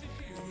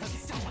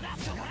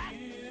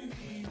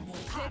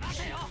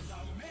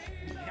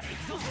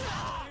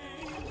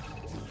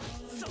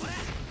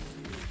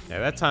 Yeah,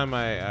 that time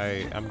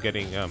I'm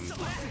getting I'm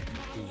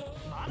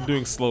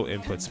doing slow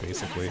inputs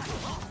basically.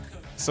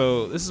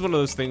 So this is one of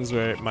those things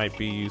where it might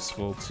be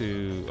useful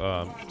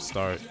to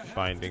start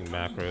binding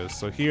macros.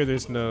 So here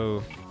there's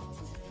no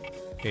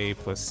A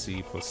plus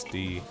C plus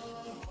D.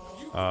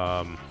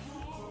 So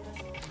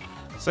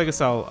I guess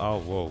I'll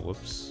whoa,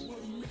 whoops.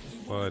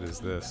 What is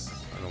this?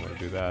 I don't want to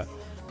do that.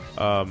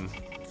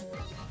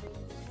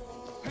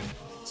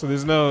 So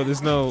there's no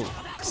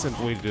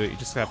simple way to do it. You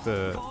just have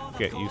to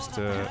get used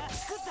to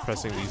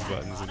pressing these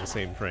buttons in the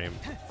same frame.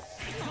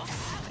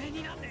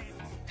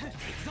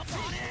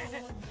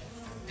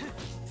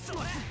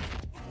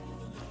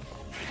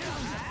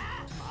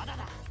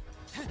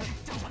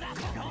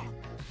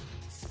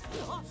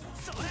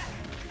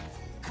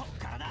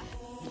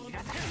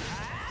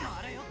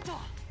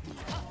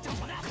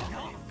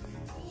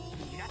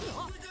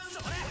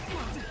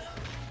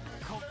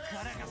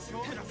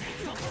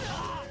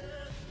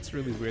 It's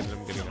really weird that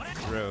I'm getting a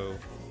throw.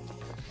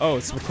 Oh,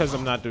 it's because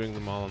I'm not doing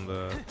them all on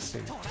the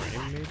same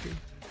frame, maybe?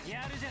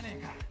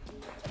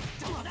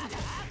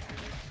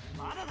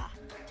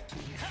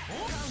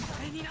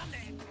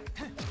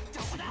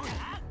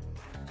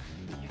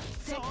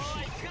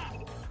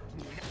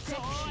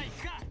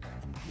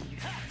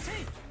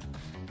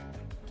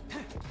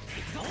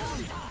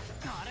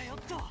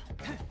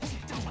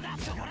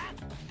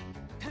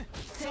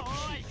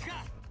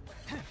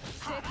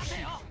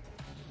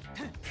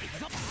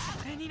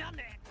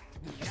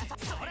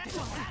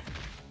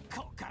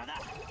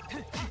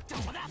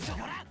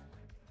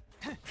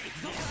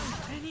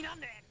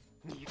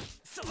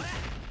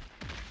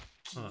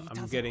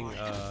 I'm getting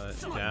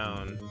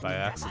down by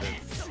accident.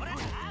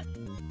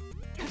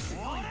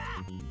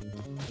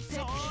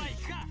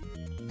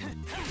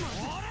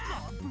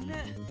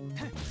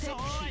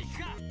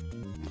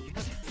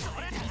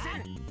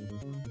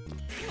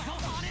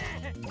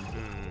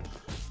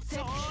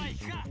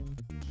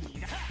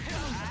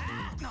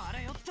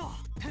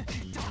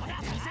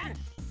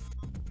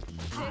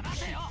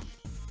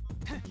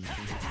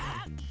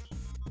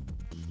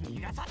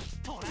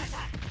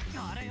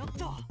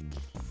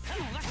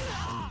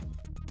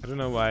 I don't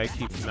know why I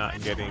keep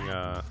not getting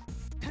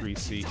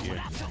 3C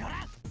here.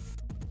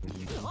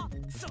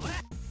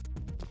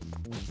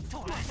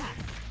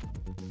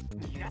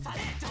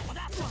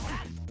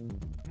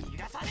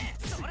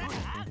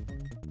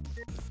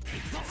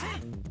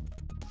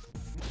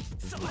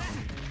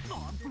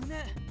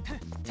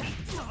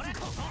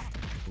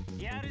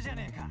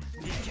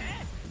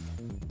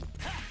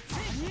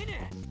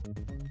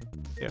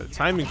 Yeah, the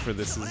timing for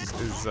this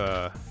is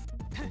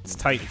it's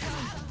tight.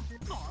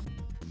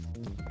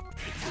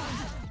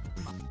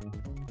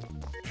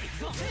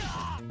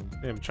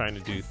 I'm trying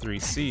to do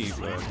 3C,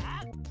 but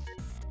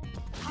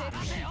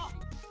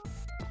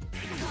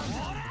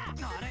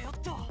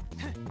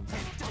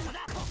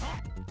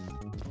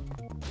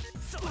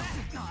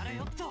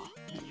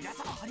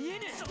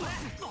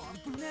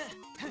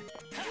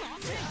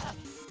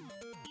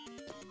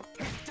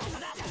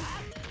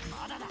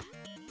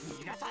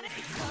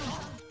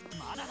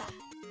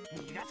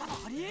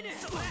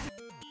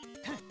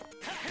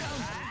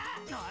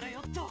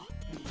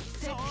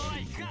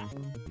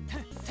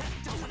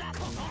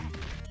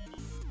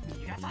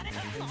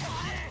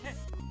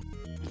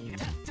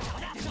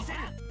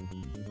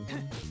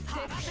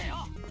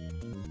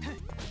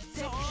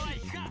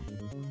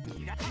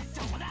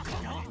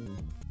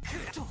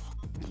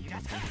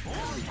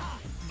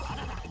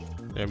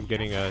I'm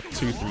getting a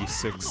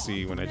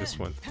 2-3-6C when I just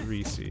want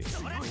 3C.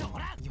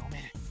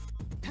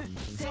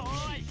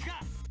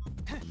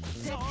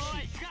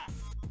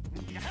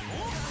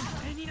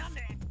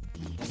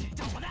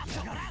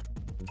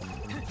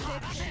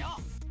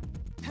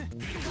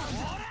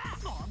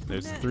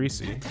 There's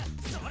 3C.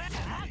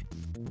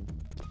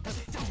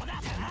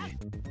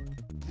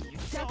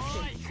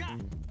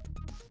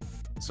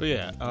 So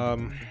yeah,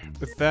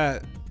 with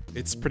that,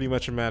 it's pretty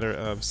much a matter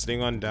of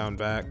sitting on down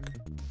back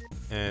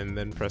and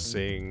then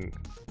pressing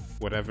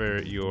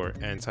whatever your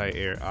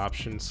anti-air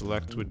option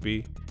select would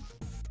be.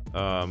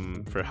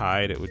 For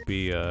hide, it would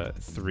be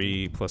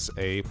 3 plus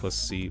A plus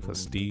C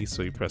plus D,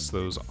 so you press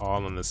those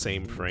all on the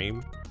same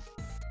frame.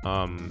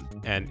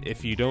 And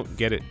if you don't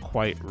get it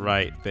quite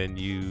right, then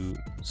you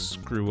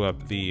screw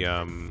up the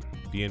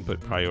input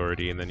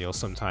priority, and then you'll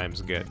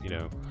sometimes get, you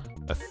know,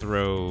 a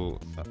throw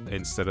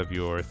instead of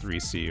your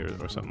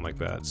 3C or something like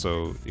that.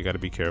 So you got to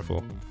be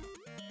careful.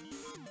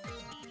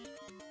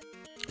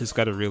 Just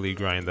got to really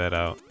grind that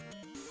out.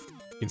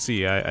 can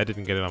see I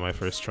didn't get it on my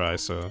first try,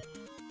 so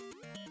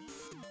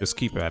just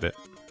keep at it.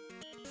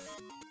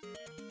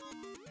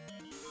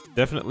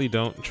 Definitely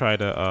don't try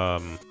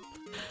to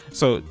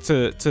so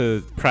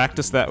to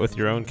practice that with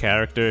your own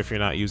character, if you're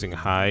not using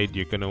hide,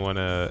 you're gonna want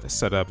to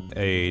set up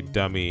a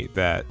dummy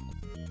that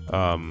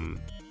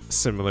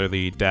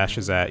similarly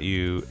dashes at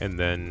you and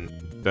then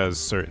does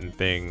certain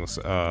things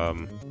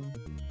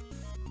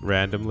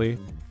randomly.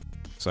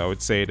 So I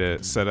would say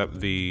to set up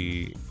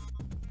the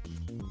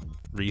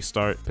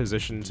restart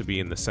position to be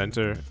in the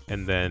center,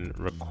 and then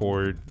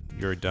record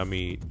your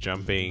dummy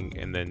jumping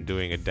and then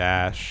doing a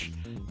dash,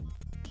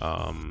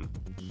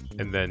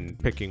 and then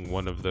picking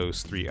one of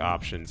those 3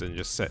 options and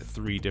just set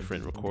 3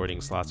 different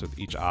recording slots with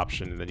each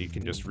option, and then you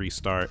can just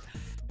restart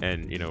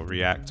and, you know,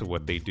 react to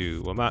what they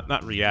do. Well,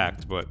 not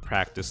react, but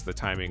practice the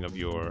timing of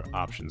your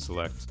option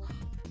select.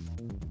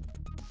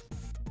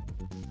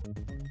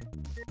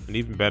 And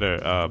even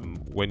better,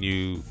 when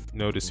you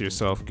notice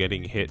yourself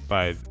getting hit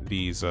by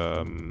these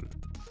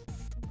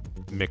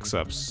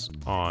mix-ups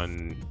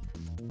on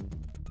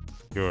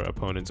your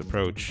opponent's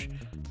approach,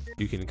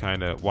 you can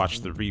kind of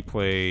watch the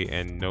replay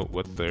and note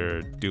what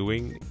they're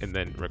doing, and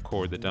then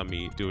record the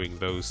dummy doing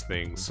those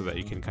things so that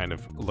you can kind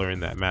of learn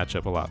that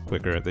matchup a lot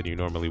quicker than you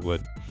normally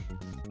would.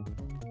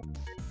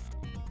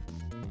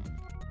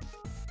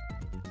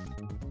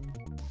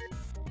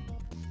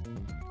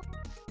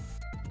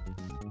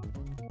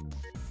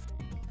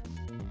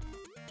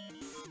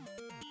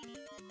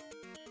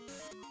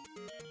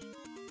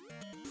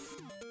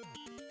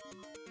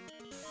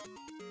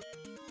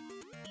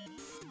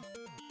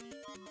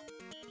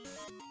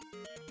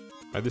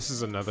 This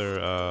is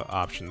another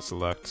option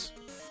select.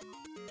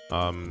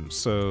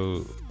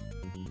 So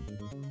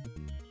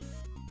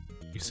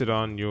you sit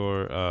on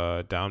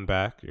your down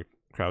back, your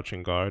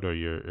crouching guard, or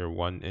your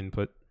 1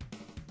 input,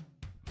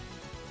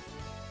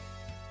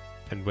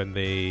 and when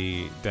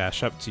they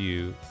dash up to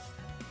you,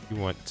 you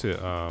want to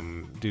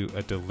do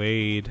a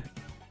delayed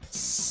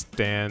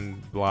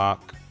stand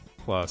block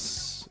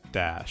plus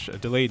dash, a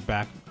delayed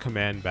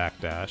command back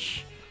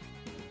dash,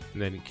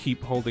 and then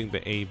keep holding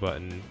the A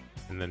button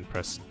and then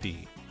press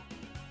D.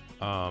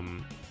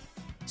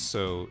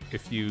 So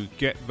if you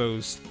get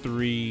those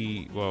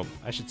 3, well,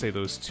 I should say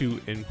those 2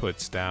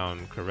 inputs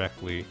down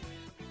correctly,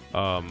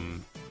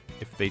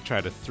 if they try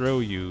to throw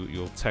you,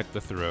 you'll tech the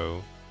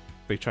throw.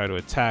 If they try to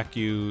attack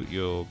you,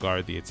 you'll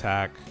guard the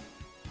attack,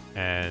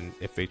 and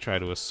if they try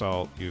to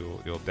assault,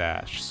 you'll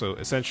dash. So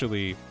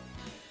essentially,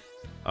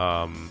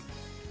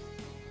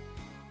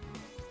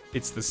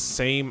 it's the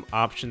same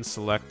option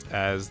select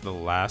as the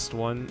last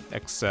one,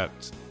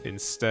 except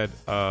instead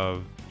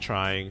of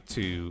trying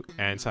to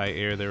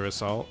anti-air their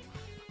assault,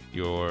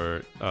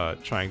 you're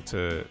trying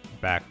to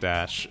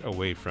backdash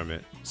away from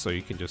it, so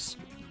you can just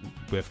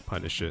whiff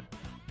punish it.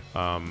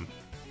 How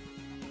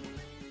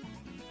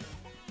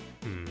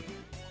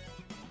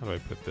do I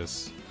put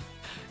this?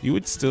 You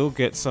would still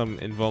get some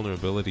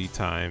invulnerability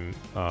time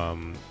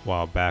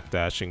while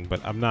backdashing, but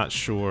I'm not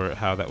sure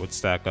how that would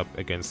stack up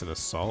against an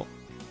assault.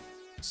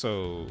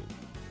 So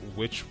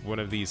which one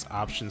of these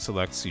option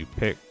selects you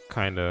pick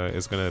kinda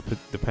is gonna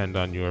depend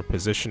on your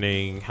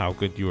positioning, how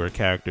good your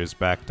character's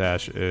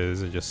backdash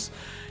is, and just,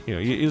 you know,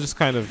 you just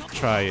kind of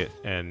try it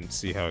and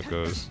see how it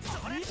goes.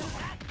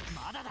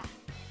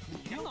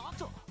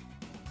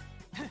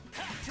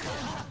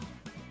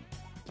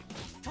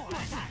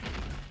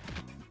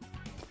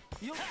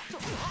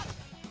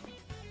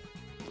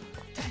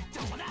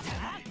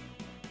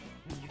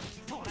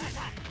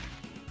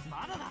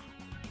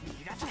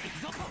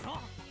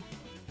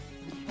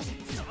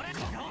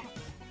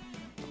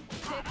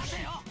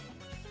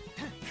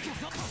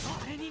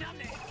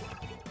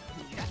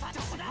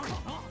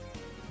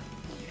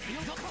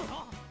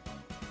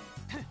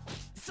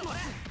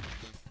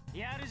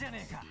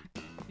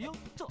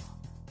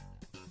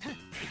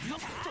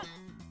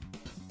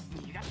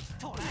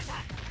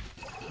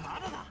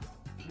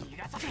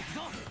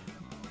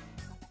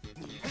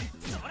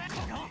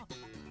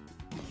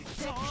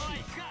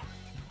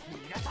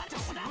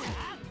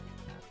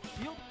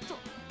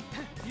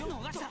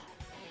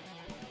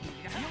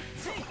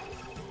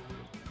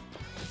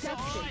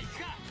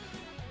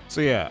 So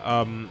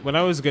yeah, when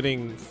I was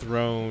getting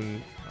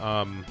thrown,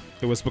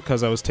 it was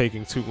because I was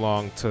taking too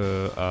long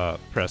to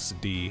press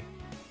D.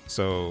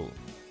 So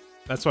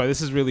that's why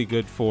this is really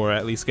good for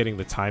at least getting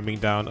the timing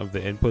down of the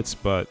inputs.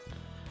 But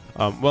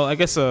well, I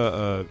guess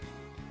a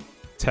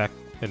tech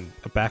and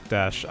a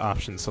backdash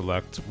option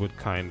select would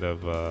kind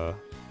of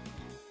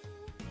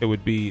it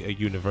would be a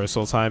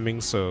universal timing.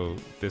 So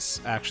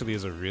this actually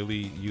is a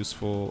really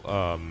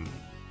useful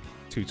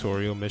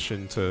tutorial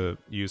mission to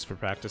use for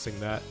practicing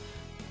that.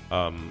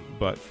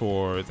 But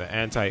for the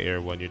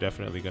anti-air one, you're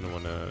definitely going to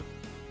want to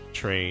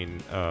train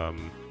a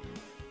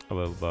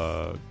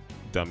little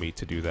dummy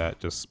to do that.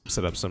 Just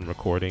set up some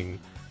recording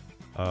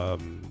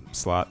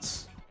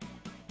slots